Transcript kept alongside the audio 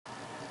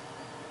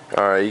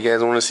Alright, you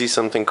guys want to see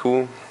something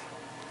cool?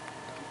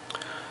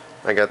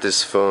 I got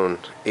this phone,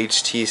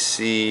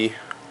 HTC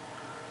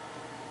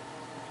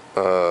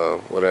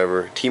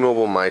whatever,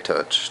 T-Mobile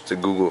MyTouch. It's a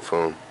Google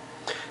phone.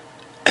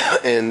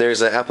 And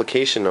there's an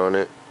application on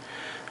it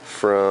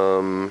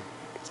from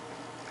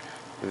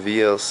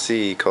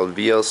VLC called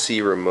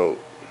VLC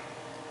Remote.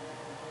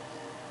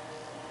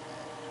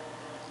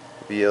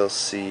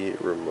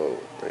 VLC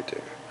Remote right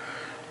there.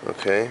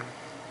 Okay.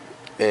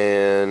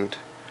 And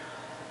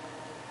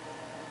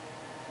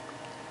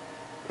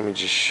let me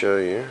just show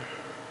you.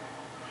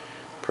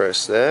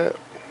 Press that.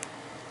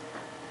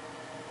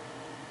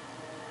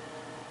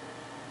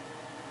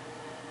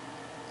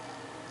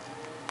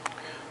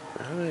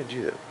 How did I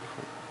do that?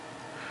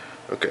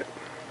 Okay.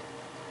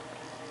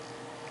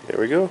 There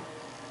we go.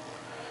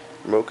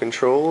 Remote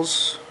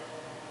controls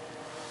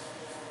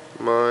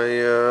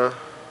my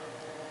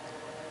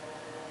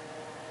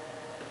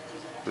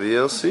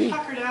VLC. He's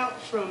tuckered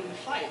out from the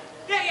fight.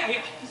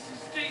 Yeah.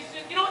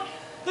 You know what?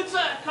 Let's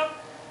come.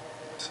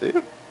 See?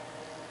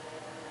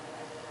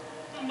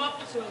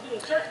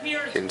 You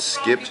can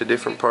skip to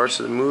different parts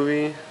of the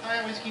movie.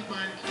 I always keep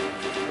mine.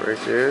 Right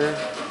there.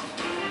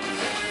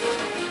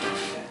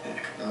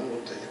 I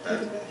won't take it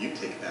back. You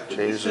take it back.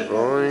 Change the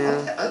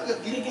volume.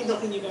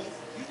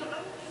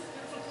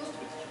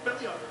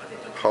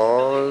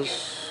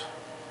 Pause.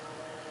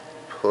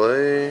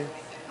 Play.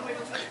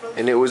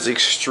 And it was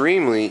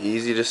extremely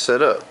easy to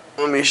set up.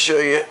 Let me show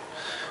you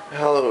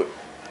how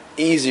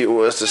easy it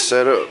was to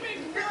set up.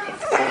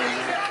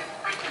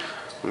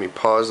 Let me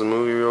pause the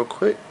movie real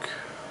quick.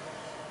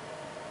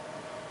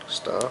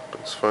 Stop,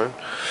 it's fine.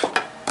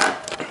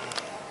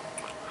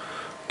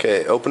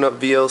 Okay, open up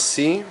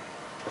VLC.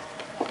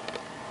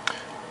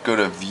 Go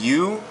to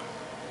View,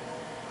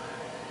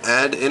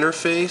 Add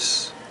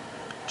Interface,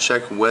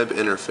 check Web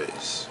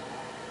Interface.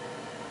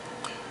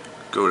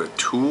 Go to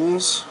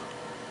Tools,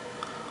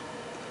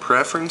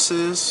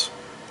 Preferences,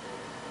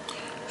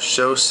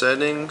 Show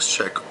Settings,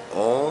 check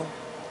All.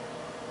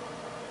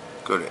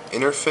 Go to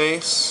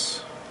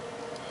Interface,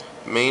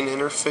 Main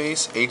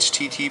Interface,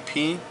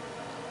 HTTP,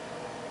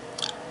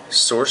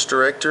 Source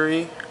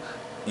Directory.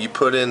 You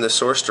put in the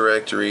source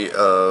directory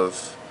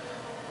of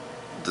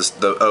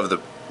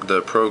the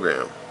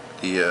program,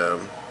 the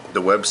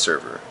web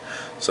server.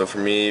 So for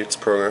me, it's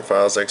program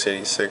files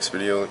x86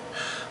 video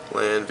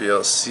LAN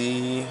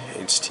VLC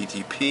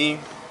HTTP.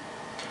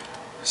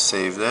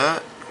 Save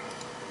that.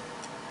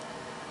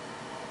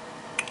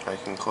 I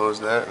can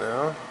close that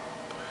now.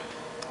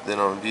 Then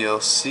on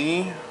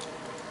VLC,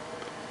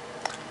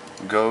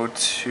 go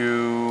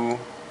to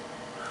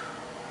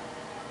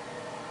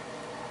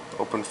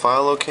open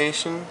file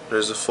location.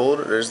 There's a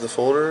folder. There's the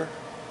folder.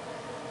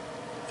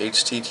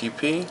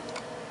 HTTP.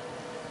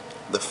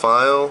 The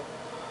file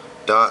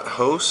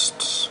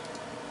 .hosts.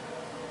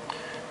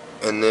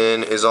 And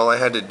then all I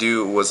had to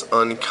do was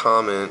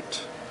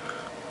uncomment.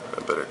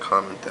 I better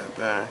comment that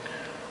back.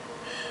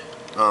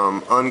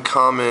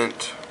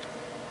 Uncomment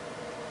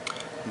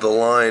the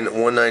line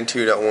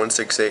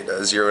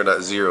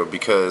 192.168.0.0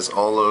 because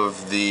all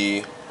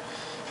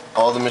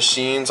the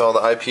machines, all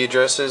the IP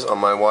addresses on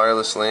my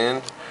wireless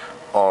LAN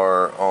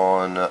are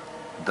on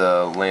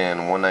the LAN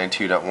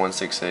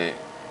 192.168.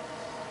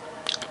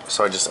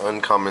 So I just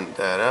uncomment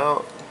that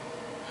out.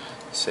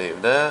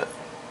 Save that.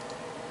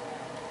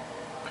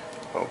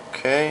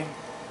 Okay.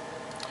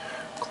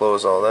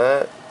 Close all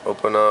that.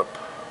 Open up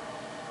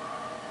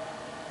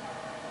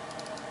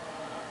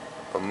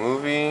a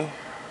movie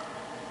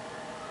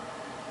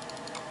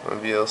on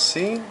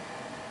VLC.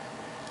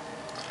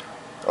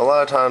 A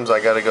lot of times I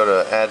gotta go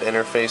to Add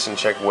Interface and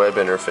check Web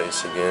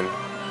Interface again.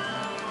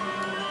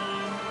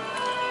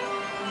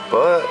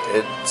 But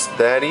it's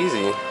that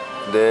easy.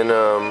 Then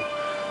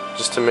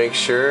just to make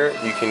sure,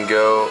 you can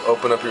go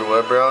open up your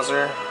web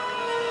browser.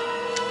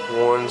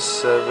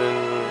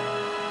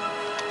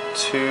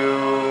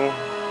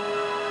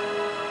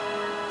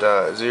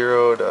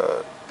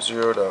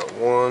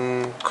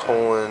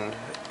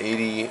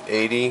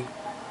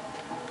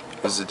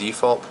 is the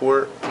default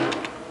port,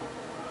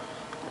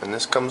 and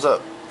this comes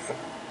up.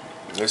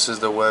 This is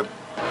the web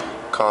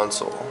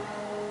console.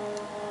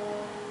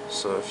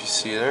 So if you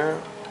see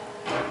there,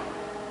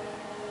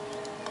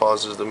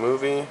 pauses the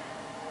movie,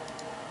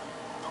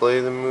 play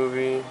the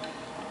movie,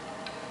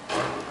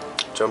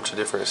 jump to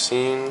different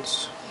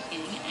scenes,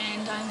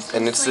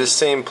 and it's this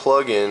same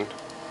plugin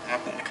I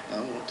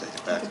won't take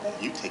it back.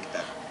 You take it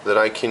back. that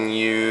I can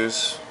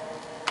use.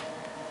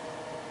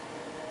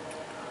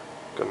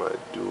 Got my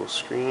dual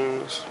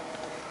screens,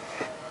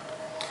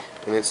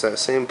 and it's that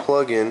same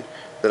plugin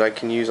that I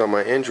can use on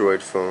my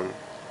Android phone.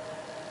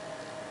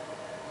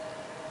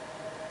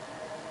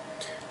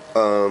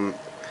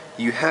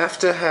 You have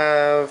to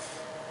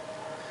have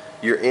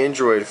your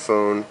Android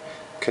phone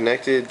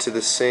connected to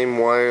the same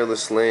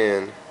wireless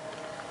LAN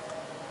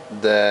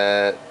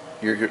that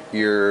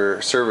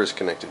your server is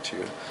connected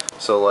to.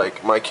 So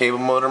like my cable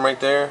modem right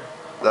there,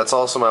 that's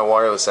also my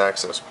wireless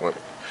access point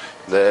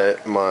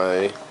that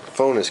my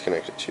phone is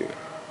connected to.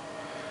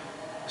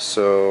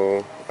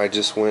 So I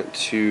just went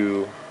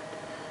to,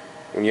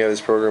 when you have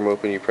this program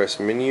open, you press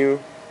menu,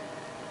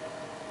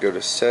 go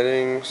to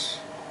settings,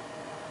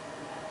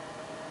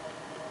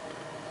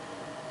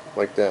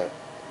 like that.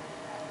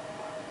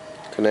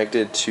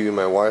 Connected to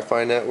my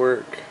Wi-Fi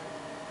network.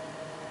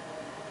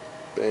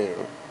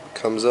 Bam.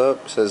 Comes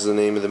up, says the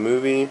name of the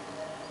movie.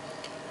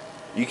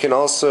 You can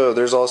also,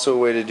 there's also a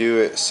way to do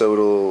it so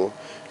it'll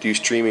do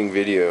streaming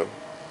video,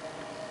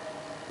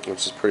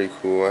 which is pretty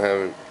cool. I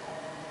haven't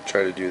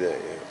tried to do that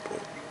yet.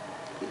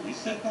 You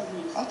said,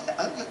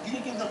 you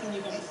didn't get nothing.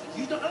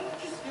 You don't. I'm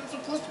just. You're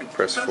supposed to be.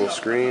 Press full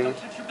screen. Don't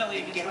touch your belly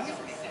against my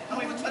face. I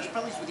don't want to touch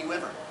bellies with you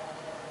ever.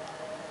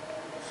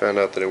 Found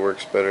out that it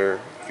works better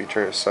if you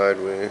turn it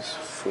sideways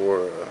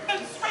for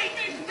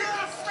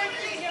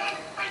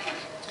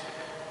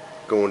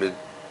going to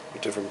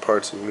different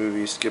parts of the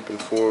movie, skipping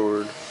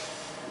forward.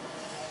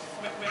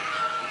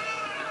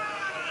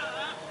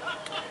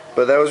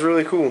 But that was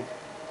really cool.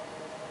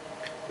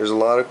 There's a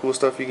lot of cool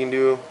stuff you can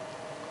do.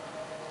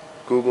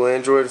 Google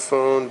Android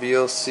phone,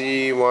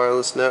 VLC,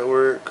 wireless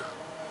network.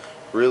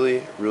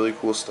 Really, really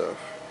cool stuff.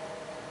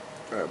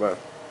 Alright, bye.